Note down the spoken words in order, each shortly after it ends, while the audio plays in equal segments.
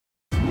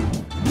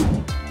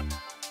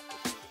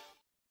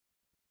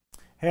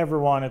Hey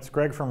everyone, it's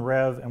Greg from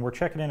Rev, and we're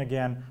checking in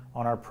again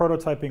on our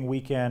prototyping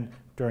weekend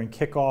during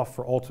Kickoff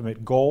for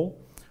Ultimate Goal.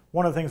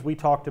 One of the things we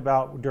talked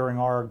about during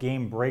our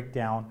game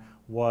breakdown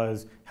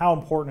was how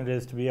important it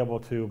is to be able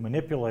to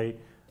manipulate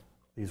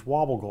these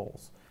wobble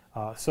goals.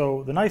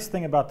 So the nice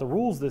thing about the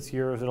rules this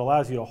year is it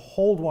allows you to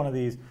hold one of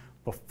these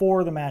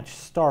before the match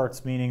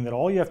starts, meaning that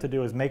all you have to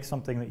do is make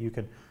something that you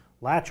can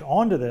latch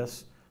onto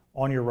this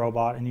on your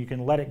robot, and you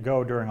can let it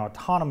go during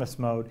autonomous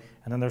mode,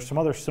 and then there's some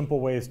other simple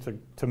ways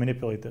to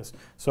manipulate this.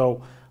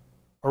 So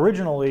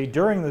originally,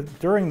 during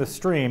the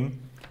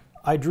stream,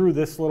 I drew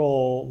this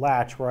little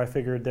latch where I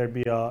figured there'd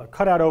be a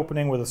cutout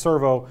opening with a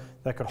servo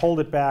that could hold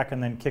it back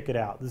and then kick it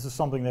out. This is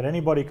something that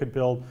anybody could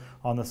build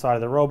on the side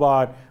of the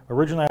robot.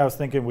 Originally I was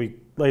thinking we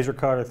laser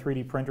cut or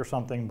 3D print or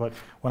something, but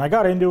when I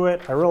got into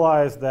it, I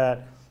realized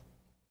that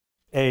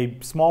a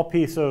small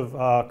piece of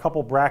a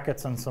couple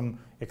brackets and some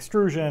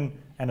extrusion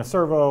and a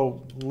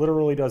servo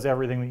literally does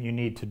everything that you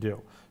need to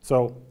do.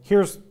 So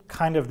here's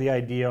kind of the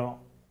idea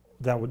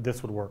that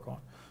this would work on.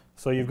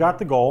 So you've got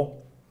the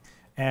goal,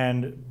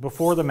 and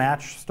before the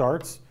match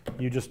starts,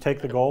 you just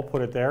take the goal,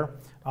 put it there.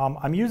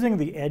 I'm using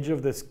the edge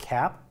of this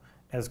cap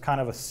as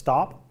kind of a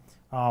stop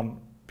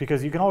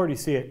because you can already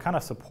see it kind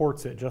of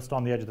supports it just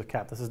on the edge of the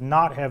cap. This is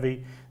not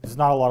heavy, this is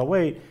not a lot of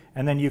weight,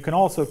 and then you can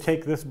also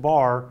take this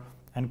bar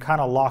and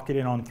kind of lock it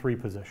in on 3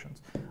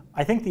 positions.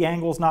 I think the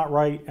angle's not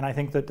right, and I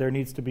think that there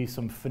needs to be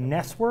some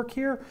finesse work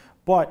here,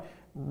 but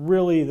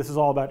really this is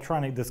all about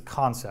trying to this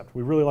concept.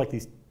 We really like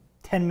these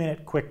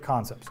 10-minute quick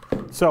concepts.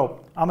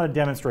 So I'm going to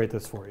demonstrate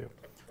this for you.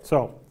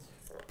 So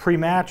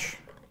pre-match,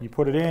 you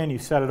put it in, you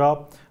set it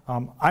up.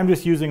 I'm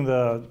just using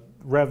the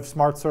Rev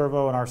Smart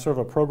Servo and our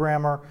servo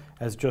programmer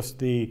as just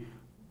the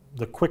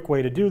quick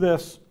way to do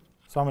this.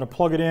 So I'm going to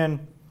plug it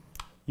in.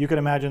 You can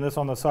imagine this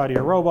on the side of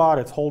your robot.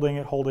 It's holding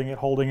it, holding it,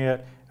 holding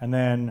it, and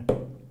then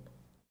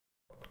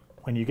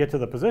when you get to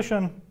the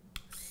position,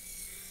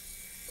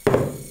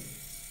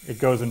 it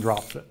goes and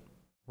drops it,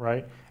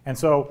 right? And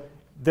so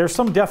there's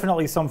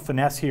definitely some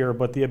finesse here,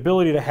 but the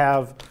ability to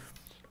have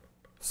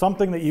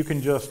something that you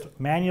can just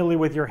manually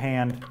with your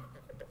hand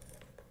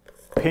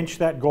pinch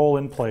that goal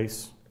in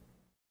place,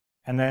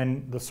 and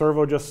then the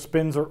servo just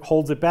spins or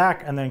holds it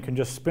back and then can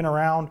just spin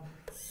around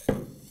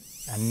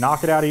and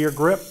knock it out of your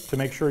grip to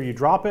make sure you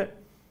drop it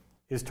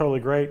is totally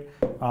great.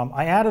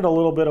 I added a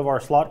little bit of our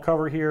slot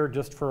cover here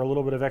just for a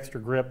little bit of extra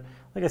grip.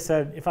 Like I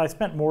said, if I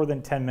spent more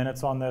than 10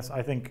 minutes on this,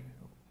 I think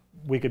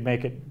we could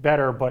make it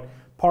better, but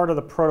part of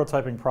the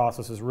prototyping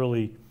process is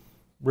really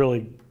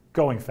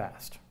going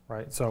fast,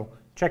 right? So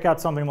check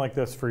out something like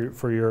this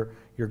for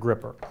your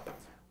gripper.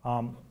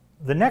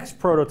 The next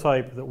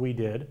prototype that we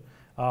did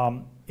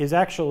is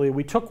actually,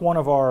 we took one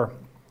of our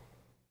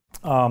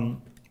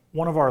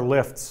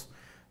lifts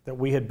that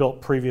we had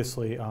built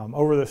previously.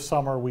 Over this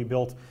summer,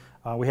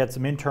 we had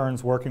some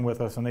interns working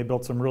with us, and they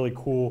built some really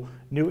cool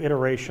new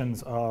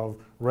iterations of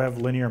Rev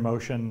linear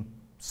motion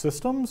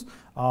systems.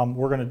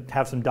 We're going to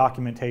have some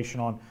documentation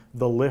on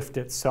the lift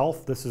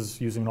itself. This is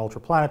using an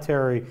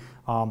ultraplanetary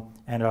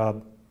and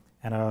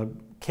a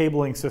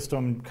cabling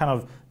system.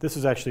 This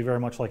is actually very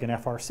much like an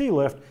FRC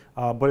lift,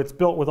 but it's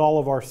built with all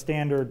of our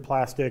standard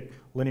plastic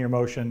linear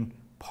motion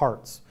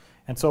parts.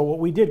 And so what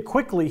we did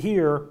quickly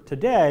here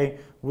today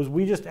was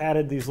we just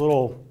added these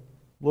little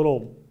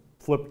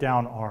flip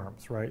down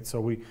arms, right?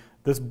 So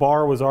this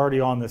bar was already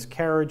on this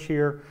carriage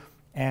here,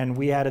 and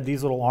we added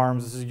these little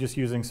arms. This is just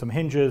using some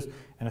hinges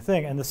and a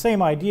thing. And the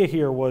same idea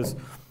here was,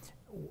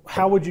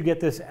 how would you get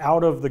this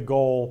out of the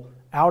goal,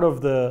 out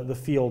of the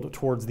field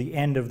towards the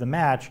end of the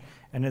match?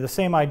 And the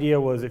same idea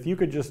was, if you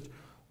could just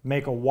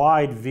make a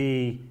wide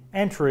V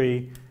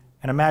entry,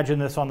 and imagine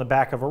this on the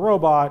back of a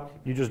robot,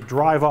 you just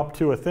drive up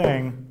to a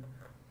thing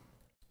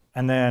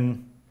and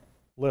then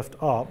lift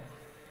up.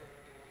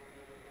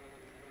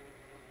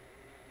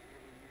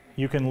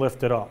 You can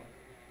lift it up,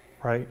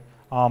 right?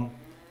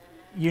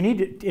 You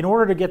need to, in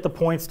order to get the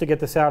points to get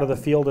this out of the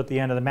field at the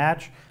end of the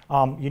match,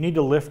 you need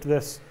to lift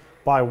this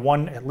by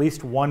at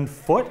least 1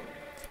 foot.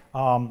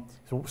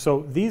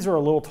 So these are a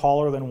little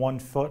taller than 1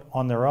 foot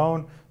on their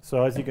own.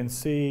 So as you can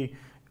see,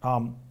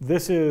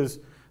 this is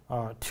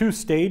 2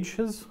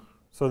 stages.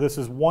 So this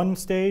is 1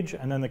 stage,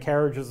 and then the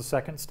carriage is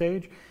the 2nd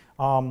stage.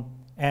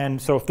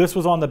 And so if this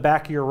was on the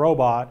back of your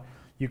robot,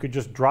 you could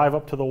just drive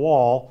up to the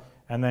wall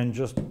and then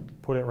just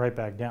put it right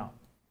back down.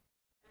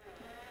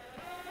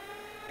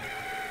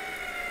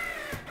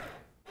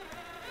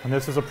 And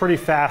this is a pretty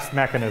fast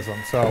mechanism.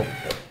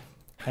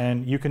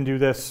 And you can do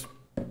this.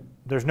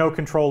 There's no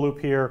control loop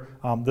here.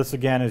 This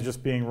again is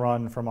just being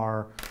run from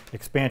our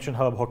expansion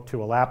hub hooked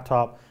to a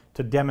laptop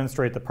to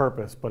demonstrate the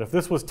purpose. But if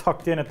this was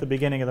tucked in at the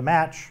beginning of the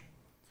match,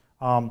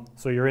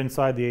 so you're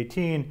inside the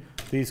 18,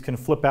 these can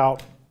flip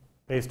out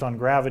based on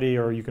gravity,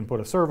 or you can put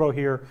a servo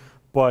here.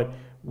 But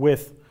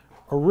with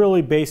a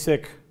really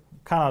basic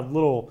kind of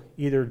little,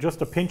 either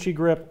just a pinchy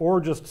grip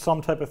or just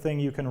some type of thing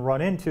you can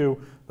run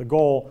into the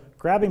goal,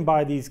 grabbing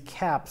by these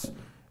caps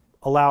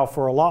allow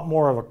for a lot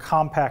more of a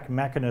compact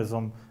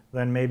mechanism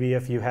than maybe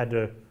if you had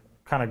to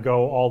kind of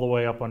go all the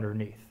way up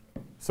underneath.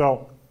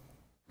 So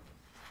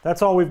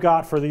that's all we've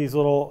got for these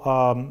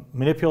little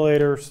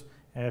manipulators.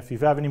 And if you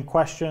have any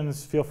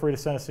questions, feel free to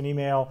send us an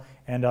email,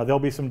 and there'll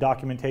be some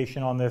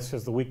documentation on this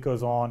as the week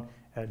goes on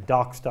at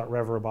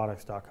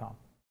docs.revrobotics.com.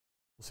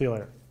 We'll see you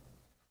later.